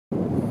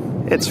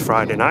It's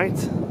Friday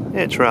night,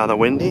 it's rather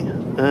windy,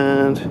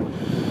 and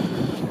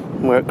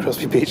we're at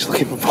Crosby Beach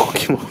looking for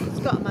Pokémon. It's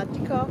got a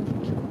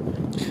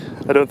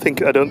Magikarp. I don't think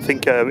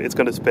it's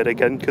going to spin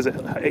again because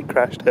it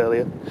crashed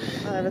earlier.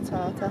 I have a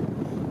Tartar.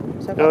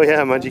 So Oh yeah,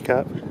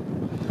 Magikarp.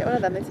 Get one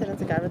of them, they turn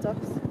into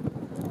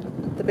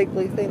Gyarados. The big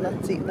blue thing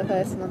that's eating the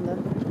person on the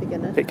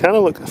beginner. It kind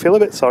of looks, I feel a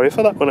bit sorry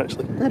for that one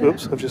actually.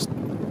 Oops,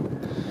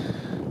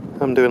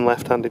 I'm doing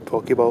left-handed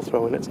Pokeball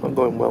throwing, it's not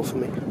going well for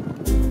me.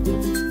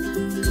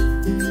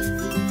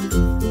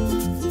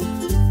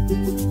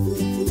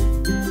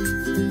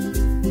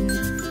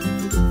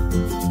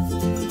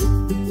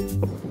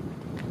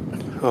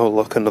 Oh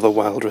look, another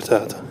wild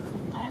Rattata.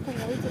 I haven't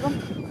loads of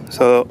them.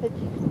 So,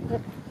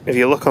 if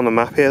you look on the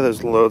map here,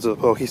 there's loads of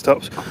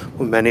Pokestops.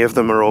 Well, many of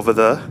them are over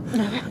there.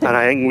 And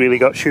I ain't really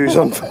got shoes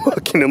on for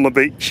walking on the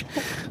beach.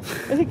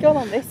 Is it going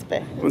on this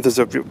bit? There's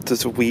a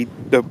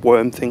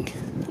worm thing.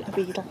 A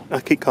beetle.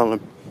 I keep calling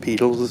them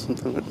beetles or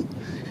something.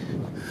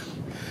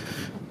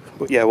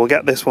 But yeah, we'll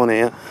get this one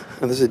here.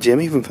 And there's a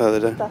gym even further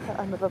down. That's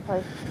another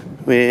place.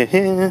 We're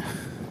here.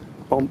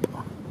 Bump.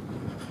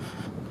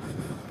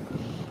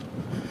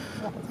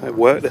 It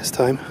worked this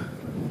time.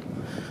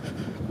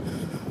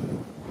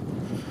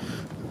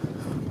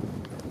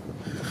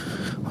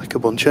 Like a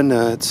bunch of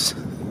nerds.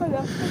 Oh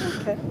yeah,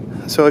 okay.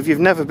 So if you've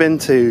never been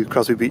to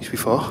Crosby Beach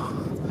before,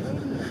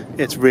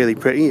 it's really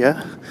pretty,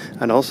 yeah.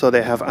 And also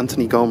they have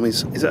Anthony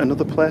Gormley's, is it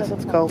Another Place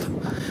it's called?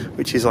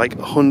 Which is like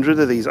 100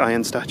 of these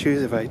iron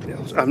statues. It's a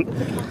cast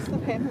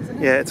of him, isn't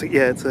it?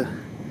 Yeah, it's a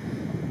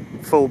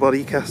full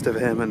body cast of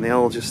him, and they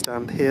all just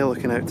stand here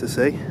looking out to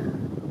sea.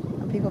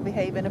 And people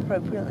behaving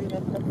appropriately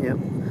with them. Yep.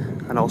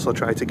 And also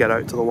try to get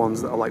out to the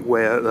ones that are like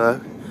way out there,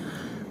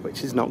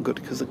 which is not good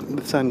because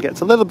the sand gets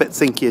a little bit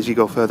sinky as you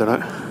go further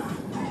out.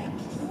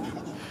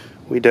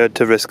 We dared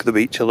to risk the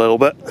beach a little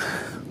bit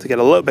to get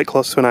a little bit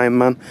close to an Iron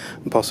Man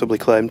and possibly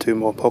claim 2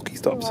 more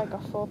Pokestops. Oh, I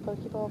got 4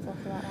 Pokeballs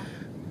after that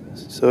one.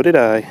 So did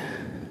I.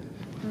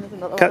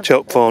 Catch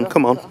up, Fawn,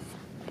 come on.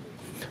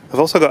 I've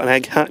also got an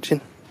egg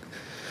hatching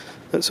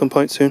at some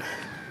point soon.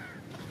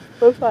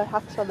 Both my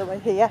hatched on the way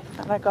here,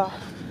 and I got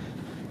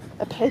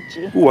a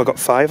Pidgey. Ooh, I got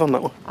 5 on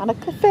that one. And a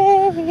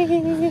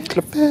Clefairy.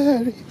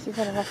 Clefairy. She's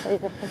one of my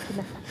favourite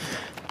Pokemon.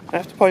 I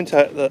have to point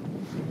out that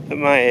at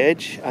my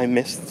age, I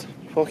missed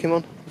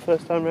Pokemon the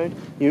first time round.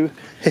 You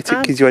hit it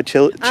because you had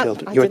children.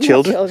 You had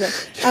children.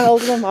 I'm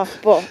older than Mark,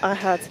 but I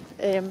had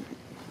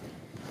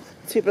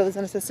 2 brothers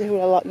and a sister who were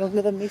a lot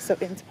younger than me, so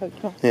into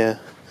Pokemon. Yeah,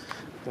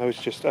 I was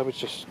just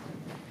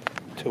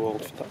too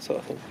old for that sort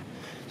of thing.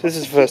 So this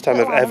is the first time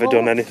I've ever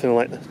done anything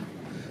like this.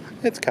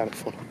 It's kind of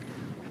fun.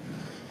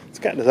 It's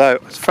getting us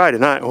out. It's Friday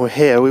night and we're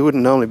here. We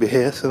wouldn't normally be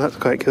here, so that's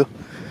quite cool.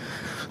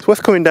 It's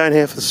worth coming down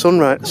here for the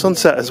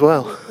sunset as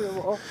well.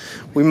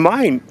 We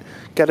might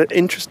get an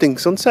interesting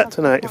sunset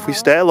tonight if we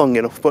stay long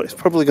enough, but it's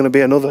probably going to be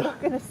another... We're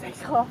not going to stay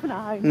till half an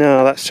hour.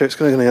 No, that's true. It's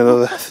going to be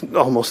another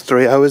almost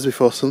 3 hours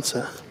before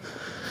sunset.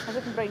 I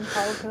didn't bring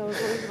towel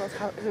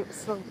because it was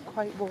still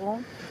quite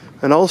warm.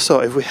 And also,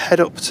 if we head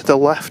up to the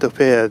left up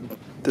here,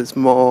 there's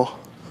more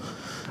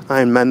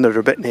Iron Men that are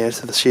a bit near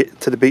to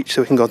the beach,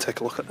 so we can go and take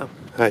a look at them.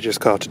 I just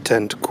caught a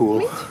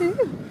tentacool. Me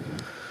too.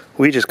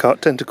 We just caught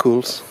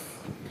tentacles.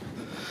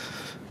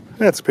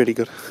 That's pretty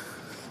good.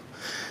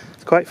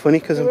 It's quite funny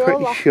because I'm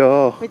pretty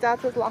sure... My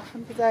dad was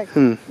laughing today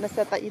and I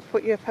said that you'd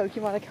put your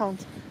Pokemon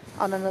account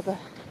on another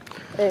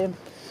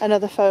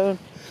phone.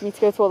 You need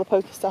to go to all the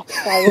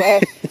Pokestops by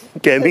way.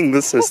 Gaming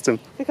the system.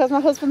 Because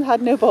my husband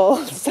had no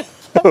balls.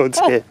 Oh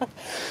dear.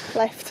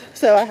 Left,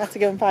 so I had to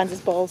go and find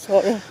his balls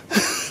for him.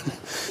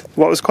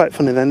 What was quite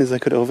funny then is I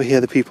could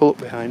overhear the people up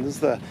behind us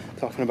there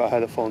talking about how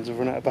their phones have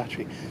run out of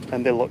battery,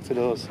 and they looked at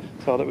us,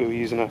 saw that we were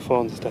using our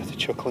phones and started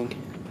chuckling.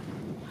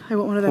 I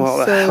want one of them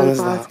what so the hell is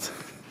bad. that?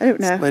 I don't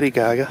know. It's Lady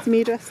Gaga. It's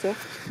me dressed up.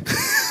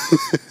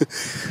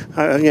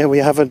 Yeah, we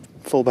have a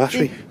full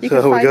battery, you so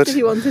could we're fight good. if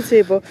you wanted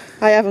to, but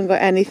I haven't got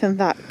anything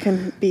that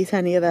can beat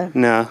any of them.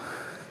 No.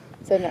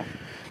 So no.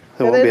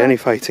 There won't be any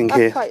fighting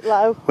here. That's quite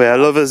low. We are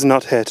lovers,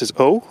 not haters.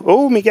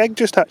 Oh, my egg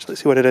just hatched.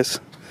 Let's see what it is.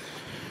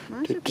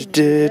 You got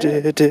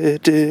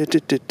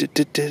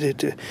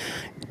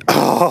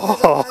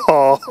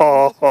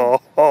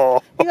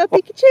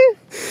Pikachu?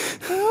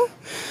 Oh.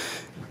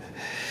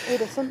 Oh,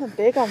 there's something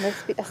big on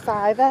this beach, a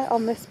Cyber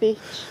on this beach.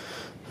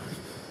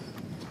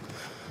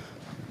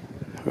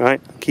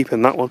 Right,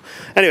 keeping that one.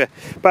 Anyway,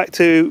 back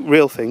to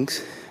real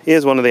things.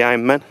 Here's one of the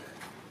Iron Men.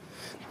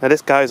 Now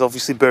this guy is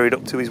obviously buried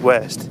up to his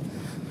waist,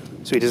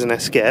 so he doesn't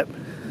escape,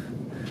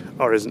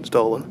 or isn't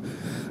stolen,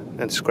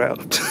 and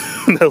scrapped,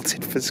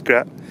 melted for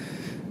scrap.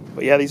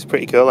 But yeah, these are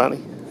pretty cool, aren't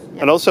they?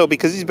 Yep. And also,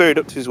 because he's buried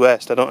up to his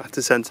waist, I don't have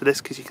to censor this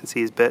because you can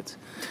see his bits.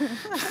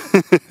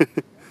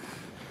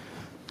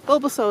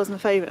 Bulbasaur is my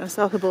favourite, and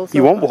I the Bulbasaur.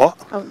 You want what?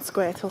 I want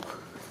Squirtle.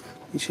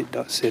 You should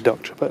see a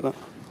doctor about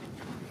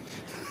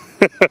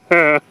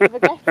that.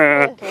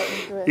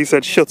 He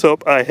said, "Shut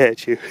up, I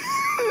hate you."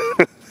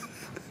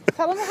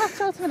 Tell him I hatch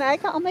out of an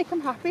egg, that'll make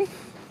him happy.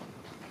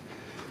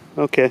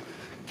 Okay.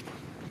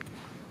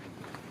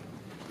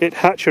 It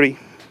hatchery.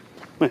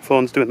 My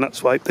phone's doing that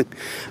swipe thing.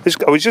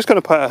 I was just going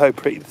to point out how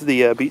pretty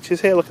the beach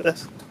is here. Look at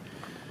this.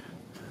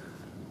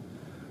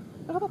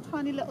 Look at that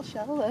tiny little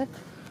shell there.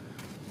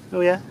 Oh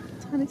yeah?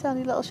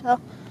 Tiny little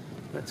shell.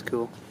 That's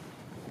cool.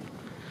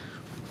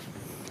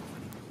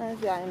 There's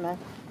the Iron Man.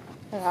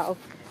 Wow.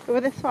 If we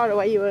were this far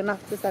away, you wouldn't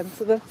have to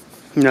censor them.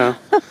 No.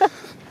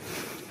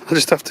 I'll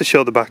just have to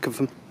show the back of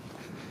them.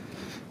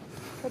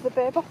 Are the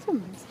bare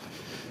bottoms?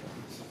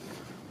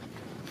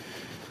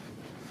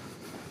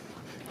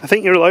 I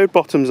think you're allowed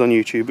bottoms on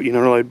YouTube, but you're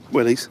not allowed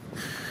willies.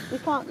 You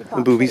can't.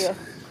 And boobies.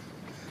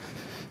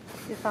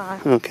 You're fine.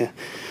 Okay.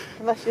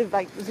 Unless you've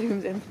like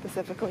zoomed in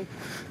specifically.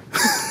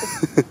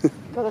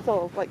 But it's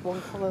all like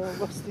one colour of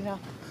rusty now.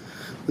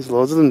 There's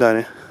loads of them down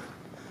here.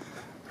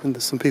 And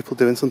there's some people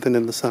doing something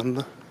in the sand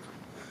there.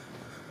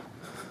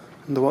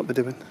 I wonder what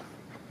they're doing.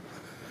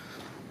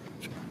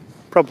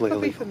 Probably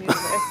Could be illegal. from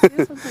university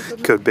or something,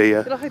 couldn't Could be,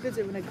 yeah. They look like they're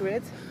doing a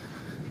grid.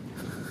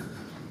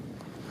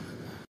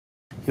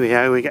 Here we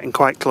are, we're getting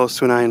quite close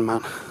to an Iron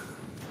Man.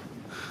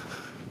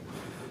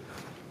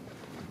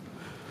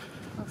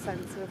 I'll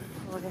censor it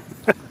for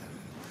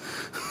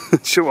you.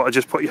 Sure, what, I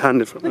just put your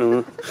hand in front of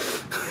me.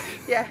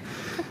 Yeah.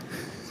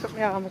 Just put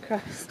my arm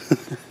across.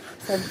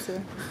 Censor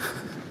it.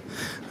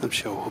 I'm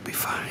sure we'll be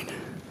fine.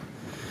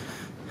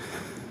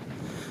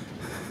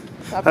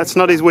 That's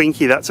not his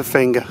winky, that's a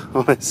finger,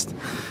 honest.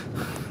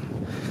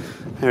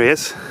 There he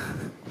is.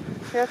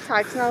 We have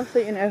tags now so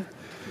you know.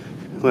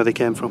 Where they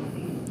came from.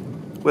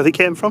 Where they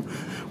came from?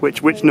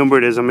 Which number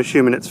it is, I'm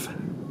assuming it's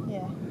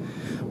Yeah.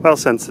 well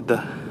censored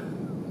there.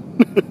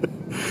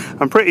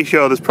 I'm pretty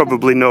sure there's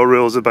probably no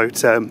rules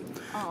about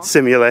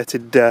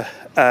simulated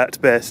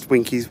art-based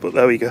winkies, but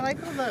there we go. I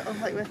like all the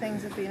like where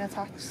things have been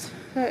attached.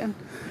 Certain.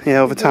 Yeah,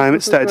 over time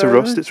it's started to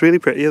rust. It's really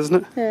pretty, isn't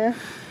it? Yeah.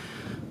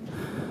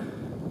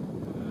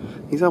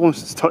 He's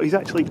almost as tall. He's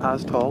actually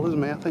as tall as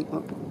me, I think.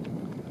 Look.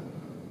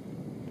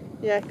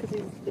 Yeah, because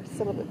he's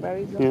still a bit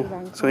buried.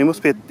 Yeah. So he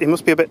must be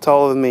a bit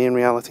taller than me in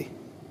reality.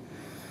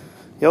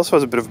 He also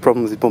has a bit of a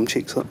problem with his bum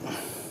cheeks. Look.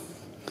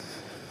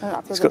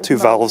 He's got two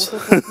valves.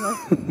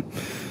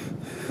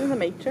 In the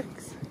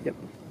Matrix. Yep.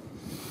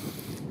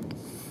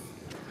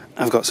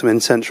 I've got some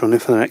incense running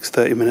for the next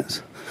 30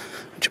 minutes,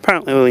 which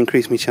apparently will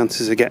increase my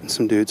chances of getting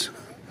some dudes.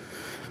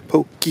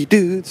 Pokey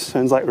dudes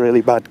sounds like a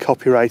really bad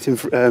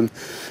copywriting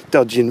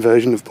dodging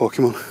version of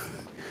Pokémon.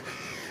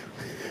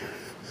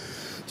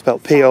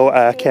 Spelled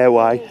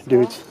Porky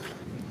dudes.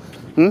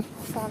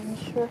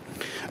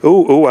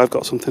 Oh, I've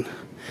got something.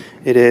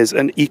 It is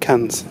an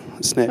Ecans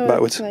snake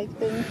backwards. Snake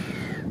thing.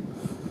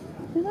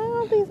 You know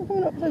how these are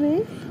coming up to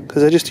me?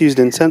 Because I just used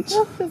incense.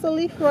 Look, there's a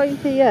leaf right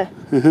here.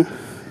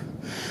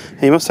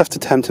 You must have to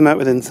tempt him out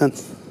with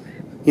incense.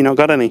 You not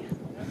got any?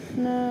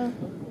 No.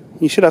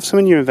 You should have some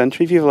in your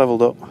inventory if you've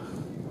leveled up.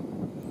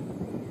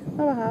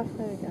 Oh, I have.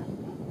 There we go.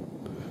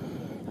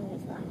 What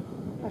was that?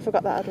 I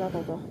forgot that I'd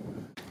leveled up.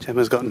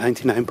 Gemma's got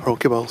 99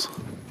 Pokeballs.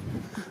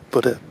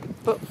 But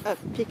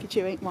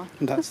Pikachu ain't one.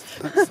 That's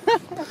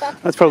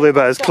probably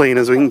about as clean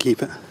as we can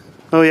keep it.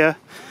 Oh yeah.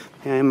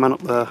 Yeah, man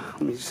up there.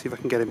 Let me just see if I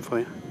can get him for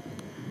you.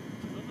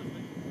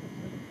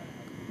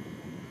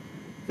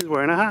 He's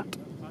wearing a hat.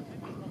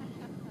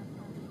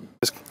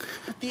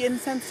 The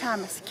incense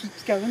timer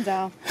keeps going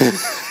down.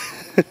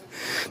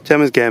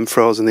 Gemma's game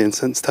froze and the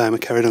incense timer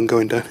carried on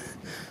going down.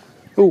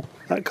 Oh,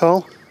 that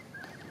call.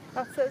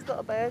 That's those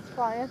little birds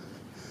flying.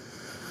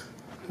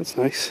 That's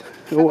nice.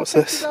 Oh, what's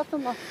this?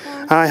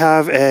 I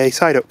have a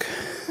Psyduck.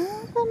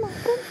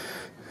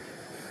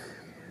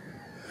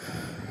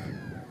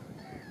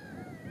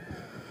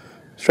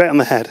 Straight on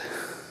the head.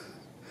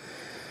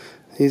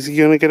 Is he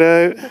going to get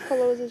out? What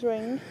colour is his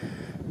ring?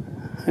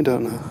 I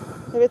don't know.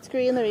 If it's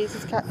green, there is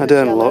his cat. I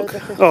don't look.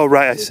 Oh,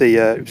 right, I see.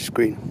 Yeah, it's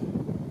green.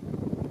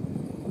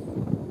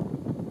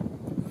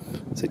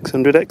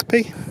 600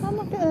 XP. I'm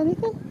not getting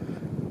anything.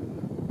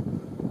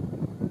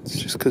 It's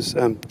just because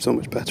I'm so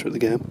much better at the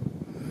game.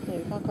 Yeah,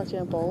 you can't catch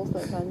your own balls,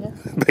 though, can you?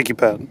 Beg your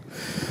pardon.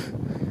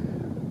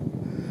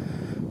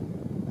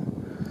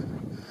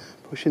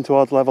 Pushing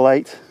towards level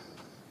 8.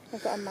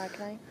 I've got a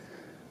Magnite.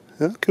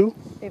 Oh, cool.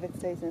 If it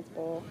stays in its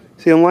ball.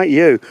 See, unlike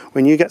you,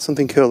 when you get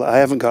something cool that I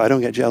haven't got, I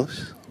don't get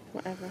jealous.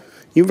 Whatever.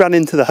 You ran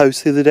into the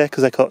house the other day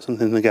because I caught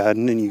something in the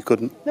garden and you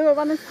couldn't. No, I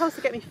ran into the house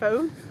to get my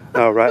phone.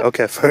 Oh, right,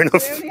 okay, fair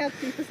enough. I only had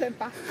 3%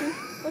 battery.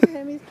 Look at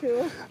him, he's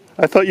cool.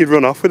 I thought you'd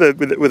run off with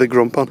a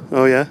grump on.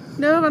 Oh, yeah?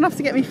 No, I ran off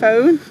to get my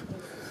phone.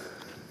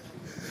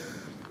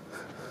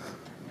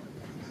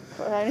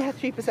 But I only had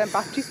 3%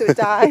 battery, so it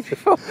died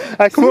before.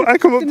 I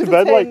come up to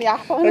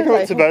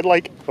bed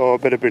like, oh, I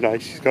better be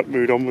nice, she's got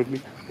mood on with me.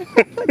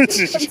 It's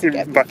just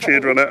your battery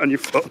had run out on your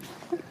phone.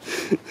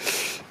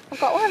 I've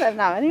got one of them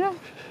now anyway.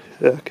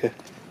 Yeah, okay.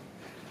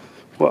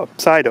 What, a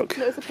Psyduck?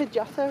 No, it was a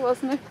Pidgeotto,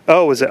 wasn't it?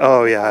 Oh, was it?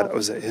 Oh, yeah, that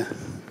was it, yeah.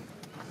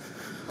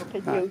 Or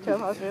Pidgeotto,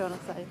 however you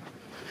want to say.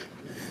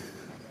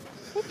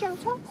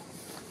 Pidgeotto.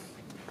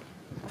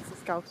 That's a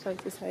scout way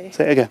to say it.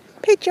 Say it again.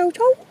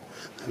 Pidgeotto.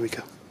 There we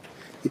go.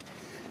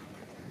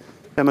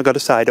 Emma got a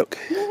Psyduck.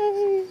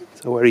 Yay.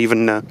 So we're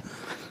even now.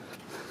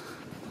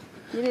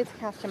 You need to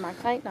catch a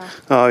Magnite now.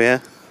 Oh, yeah.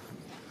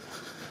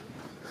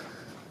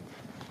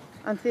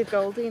 And see if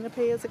Goldine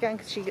appears again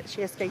because she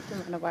escaped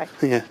and ran away.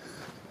 Yeah.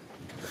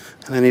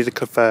 And I need a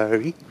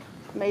Clefairy.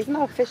 Amazing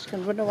how a fish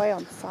can run away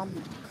on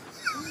sand.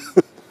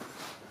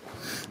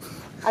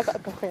 I got a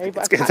Clefairy,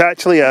 but It's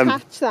actually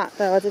catch that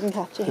though. I didn't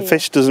catch it the here.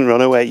 fish doesn't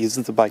run away, it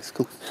uses the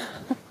bicycle.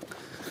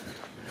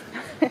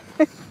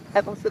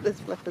 Everyone's at this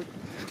flippers.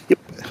 Yep.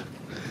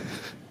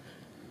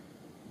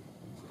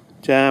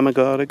 Jam, I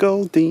got a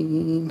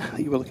Goldine that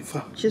you were looking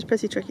for. She's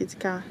pretty tricky to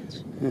catch.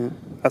 Yeah,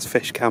 as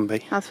fish can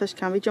be. As fish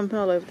can be, jumping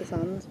all over the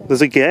sand as well.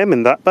 There's a game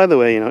in that, by the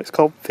way, you know, it's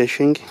called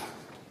fishing.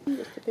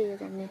 Just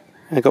appears on you.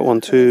 I got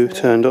one too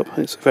turned up.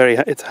 It's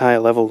a higher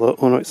level though.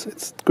 Oh no,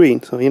 it's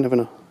green, so you never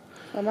know.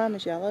 Well, mine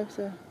was yellow,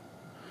 so.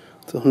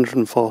 It's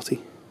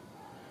 140.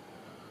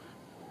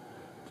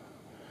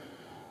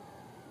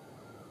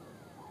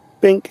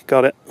 Bink,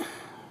 got it.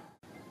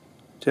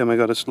 Jim, I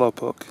got a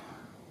slowpoke.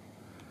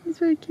 He's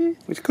very cute.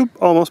 Which could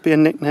almost be a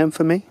nickname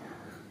for me.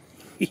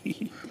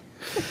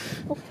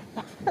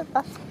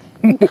 That's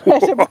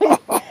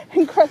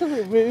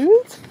incredibly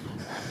rude.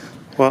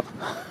 What?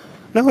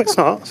 No, it's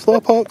not.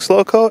 Slowpoke,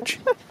 slow coach.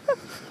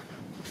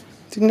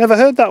 You've never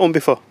heard that one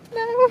before?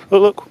 No. Oh,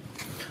 look.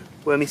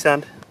 Wormy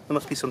sand. There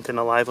must be something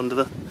alive under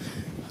there.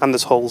 And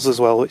there's holes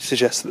as well, which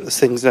suggests that there's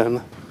things down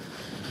there.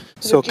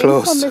 So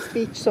close. On this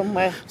beach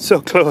somewhere.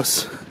 So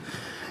close,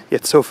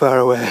 yet so far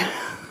away.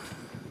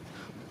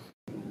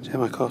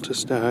 Jim, I caught a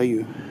star,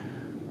 you.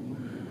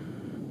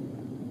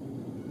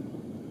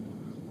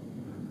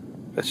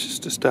 That's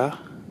just a star.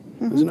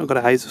 Has it not got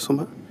eyes or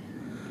something?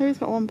 Maybe it's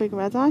got one big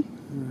red eye.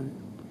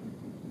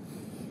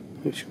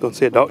 We should go and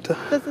see a doctor.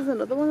 There's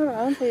another one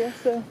around here,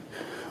 so.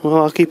 Well,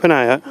 I'll keep an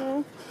eye out.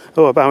 Yeah.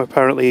 Oh, I'm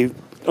apparently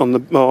on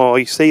the. Oh,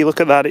 you see,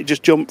 look at that. It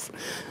just jumped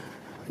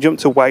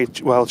to wild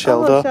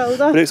shelter.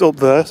 But it's up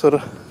there, sort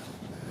of.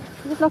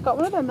 You've not got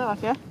one of them now,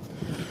 have you?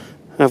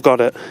 I've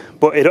got it,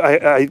 but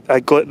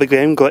the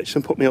game glitched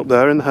and put me up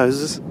there in the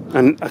houses,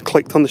 and I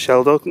clicked on the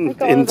shelter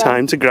in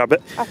time to grab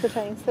it. At the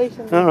train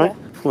station. All right.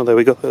 Well, there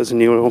we go. There's a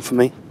new one for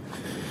me.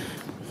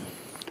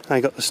 I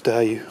got the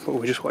stereo, but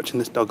we're just watching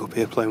this dog up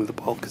here playing with the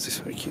ball because he's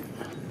very cute.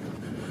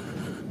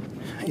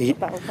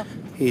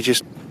 He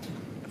just,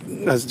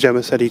 as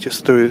Gemma said, he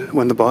just threw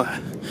when the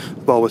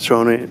ball was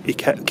thrown. He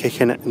kept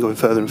kicking it and going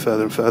further and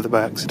further and further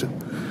by accident.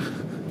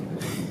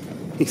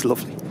 He's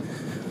lovely. Is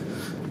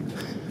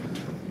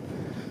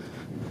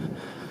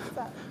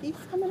that geese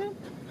coming in?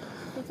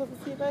 There's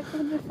obviously a bird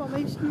coming in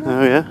formation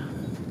now. Oh yeah.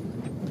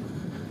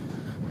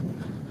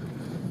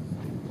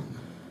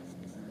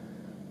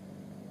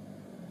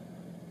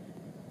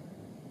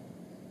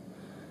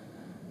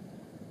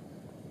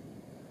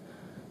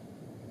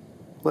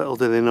 Little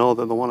do they know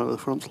that the one at the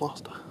front's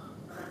lost.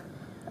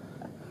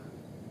 They're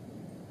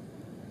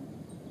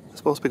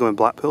supposed to be going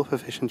Blackpool for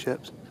fish and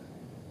chips.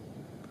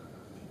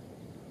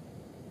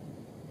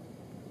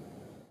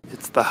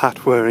 It's the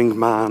hat-wearing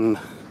man.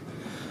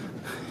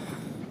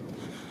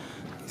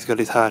 He's got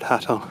his hard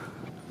hat on.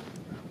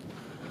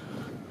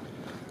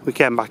 We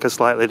came back a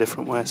slightly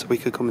different way so we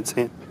could come and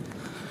see him.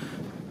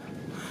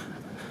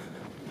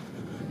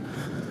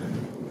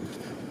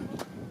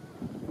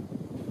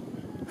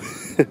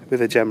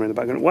 With a Gemma in the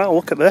background. Wow,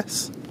 look at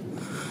this.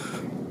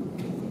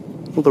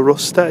 Well, the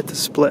rust started to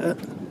split it.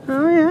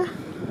 Oh yeah.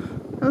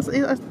 That's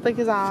like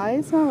his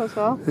eyes now as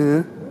well.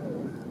 Yeah.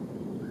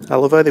 I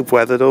love how they've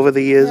weathered over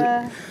the years.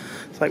 Yeah.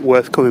 It's like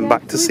worth coming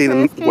back to see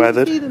them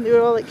weathered. They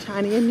were all like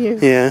shiny and new.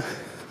 Yeah.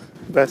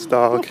 Best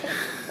dog.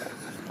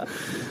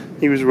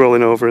 He was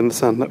rolling over in the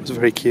sand. That was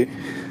very cute.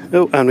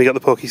 Oh, and we got the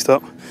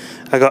Pokestop.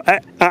 I got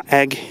a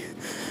egg,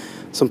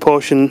 some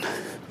potion,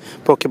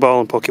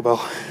 Pokeball and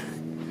Pokeball.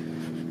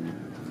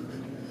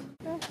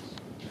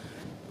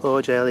 Oh,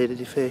 Jelly, did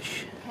you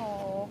fish?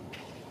 Oh,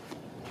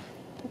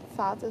 it's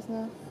sad, isn't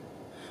it?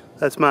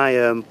 That's my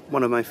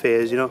one of my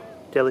fears, you know,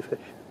 jellyfish.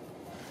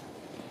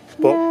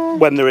 But yeah.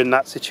 when they're in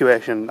that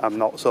situation, I'm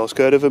not so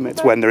scared of them.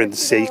 It's when they're in the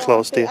sea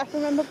close to you. I can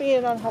remember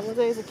being on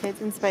holiday as a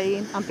kid in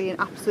Spain and being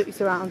absolutely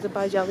surrounded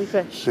by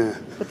jellyfish. Yeah.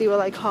 But they were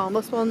like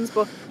harmless ones,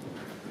 but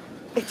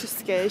it just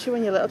scares you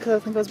when you're little, because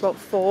I think I was about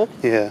 4.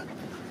 Yeah.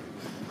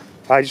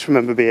 I just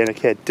remember being a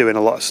kid doing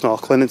a lot of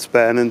snorkeling in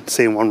Spain and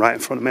seeing one right in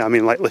front of me. I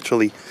mean, like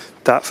literally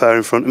that far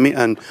in front of me,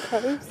 and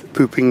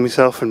pooping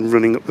myself and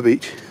running up the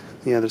beach.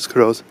 Yeah, there's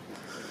crows.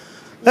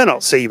 They're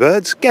not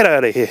seabirds. Get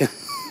out of here.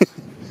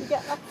 You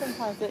get that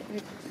sometimes.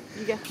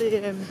 You get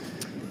the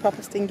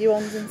proper stingy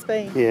ones in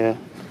Spain. Yeah.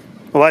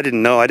 Well, I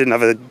didn't know. I didn't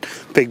have a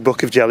big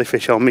book of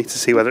jellyfish on me to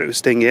see whether it was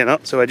stingy or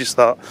not, so I just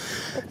thought,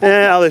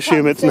 I'll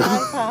assume it's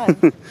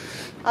not.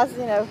 As you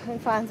know, in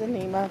Finding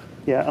Nemo.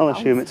 Yeah, I'll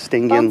assume it's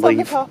stingy and leave.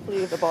 leave. The top,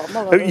 leave the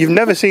bottom. You've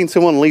never seen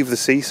someone leave the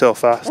sea so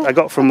fast. I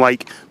got from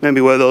like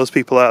maybe where those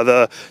people are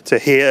there to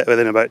here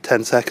within about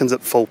 10 seconds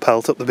at full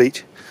pelt up the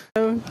beach.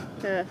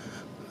 Yeah.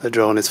 The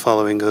drone is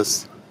following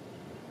us.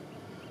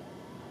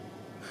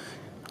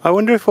 I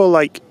wonder if we'll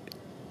like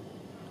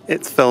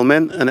it's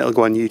filming and it'll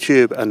go on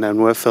YouTube, and then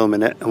we're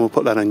filming it and we'll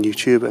put that on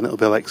YouTube and it'll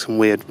be like some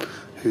weird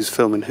who's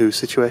filming who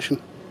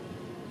situation.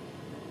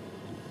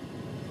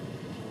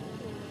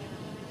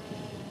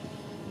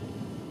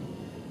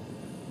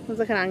 Looks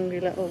like an angry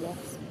little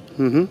wasp.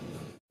 Mm-hmm.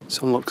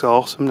 Sun looks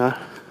awesome now.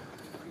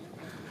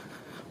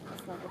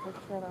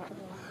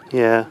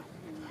 Yeah.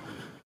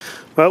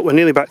 Well, we're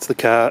nearly back to the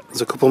car.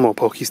 There's a couple more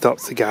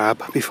Pokestops to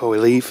grab before we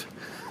leave.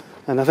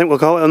 And I think we'll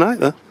call it a night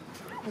there.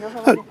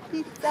 Oh.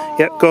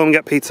 Yep, go and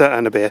get pizza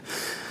and a beer.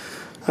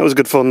 That was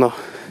good fun though.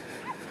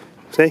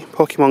 See,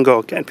 Pokemon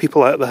Go, getting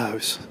people out of the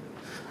house.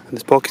 And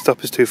this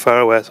Pokestop is too far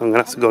away, so I'm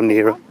going to have to go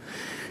nearer.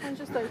 It's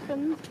just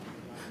opened.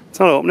 It's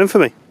not opening for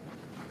me.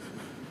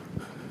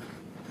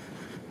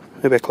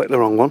 Maybe I clicked the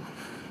wrong one.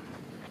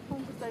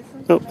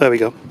 Oh, there we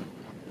go.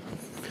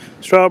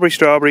 Raspberry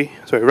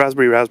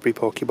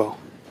Pokeball.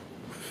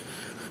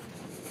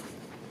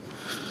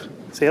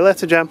 See you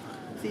later, Jam.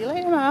 See you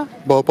later, Ma.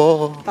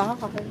 Bye-bye. Bye.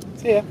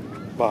 See ya.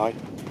 Bye.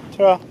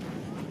 Ta-ra.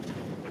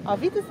 Auf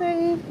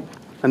Wiedersehen.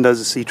 And there's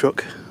a sea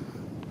truck.